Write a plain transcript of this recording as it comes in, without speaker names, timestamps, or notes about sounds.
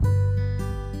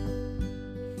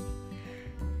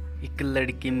एक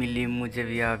लड़की मिली मुझे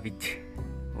विआह विच,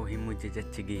 वही मुझे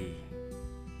जच गई।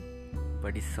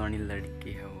 बड़ी सोहनी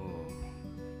लड़की है वो,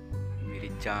 मेरी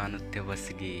जान उत्ते बस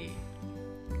गई।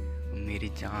 मेरी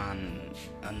जान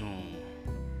अनु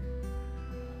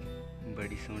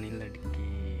बड़ी सोहनी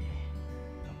लड़की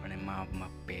अपने माँ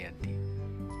बापे दी,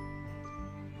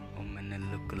 वो मैंने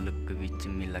लुक लुक विच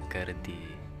मिला कर दी।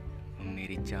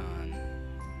 मेरी जान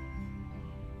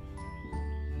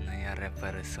नया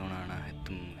रैपर सुनाना है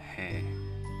तुम है।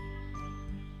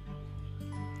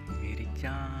 मेरी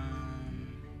जान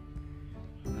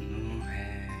अनु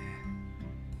है।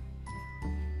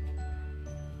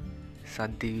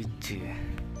 शादी विच